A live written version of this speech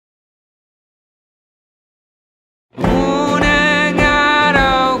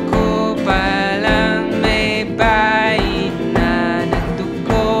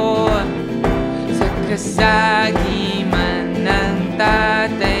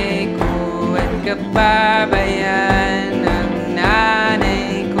kapabayan ng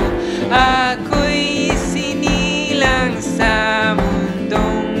nanay ko. Ako'y sinilang sa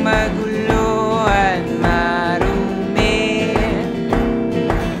mundong magulo at marumi.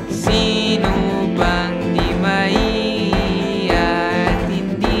 Sino bang di maiiya at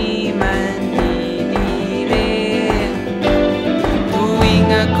hindi mandidiri?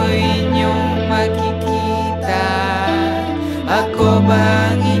 Tuwing ako'y inyong makikita, ako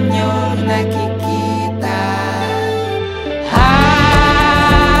ba ang inyong nakikita?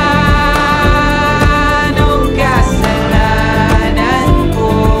 Anong kasalanan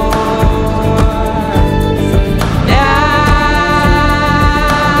ko na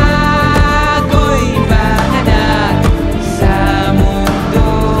ako'y banganak sa mundo?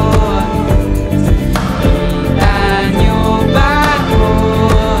 Kita niyo ba ko?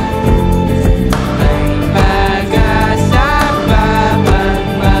 May pag-asa pa bang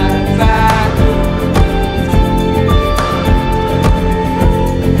magbago?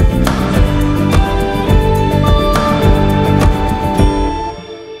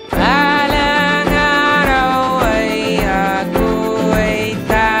 Balang araw ay ako ay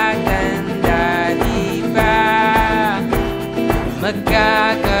tatanda, di ba?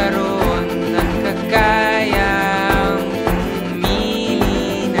 Magkakaroon ng kakayang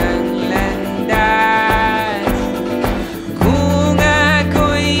pumili ng landas. Kung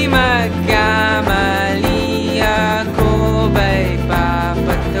ako'y magkamali, ako ba'y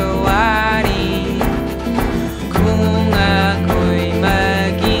papatawarin? Kung ako'y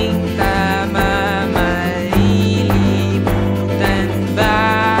maging tama, malilimutan ba?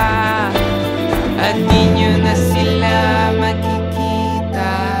 At di nyo na sila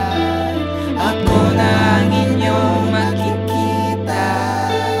makikita, ako na ang inyong makikita.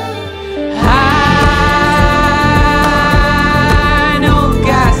 Anong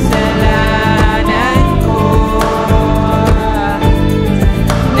kasalanan ko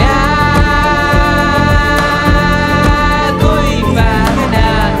na ako'y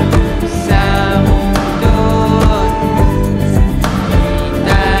banganak sa mundo?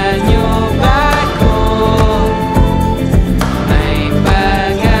 Kita niyo ba ko? May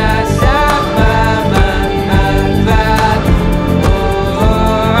pag-asa pa bang magbago?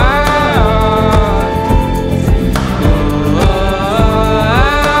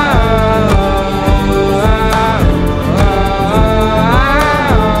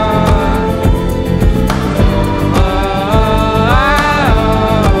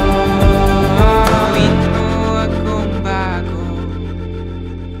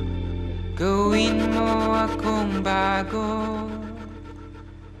 Gawin mo akong bago.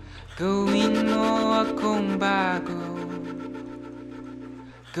 Gawin mo akong bago.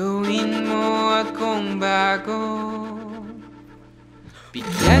 Gawin mo akong bago.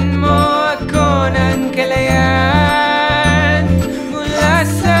 Bigyan mo ako ng kalayaan mula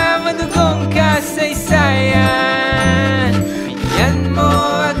sa madugong kasaysayan. Bigyan mo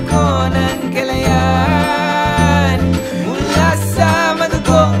ako ng kalayaan mula sa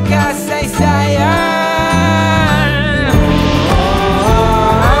madugong kasaysayan.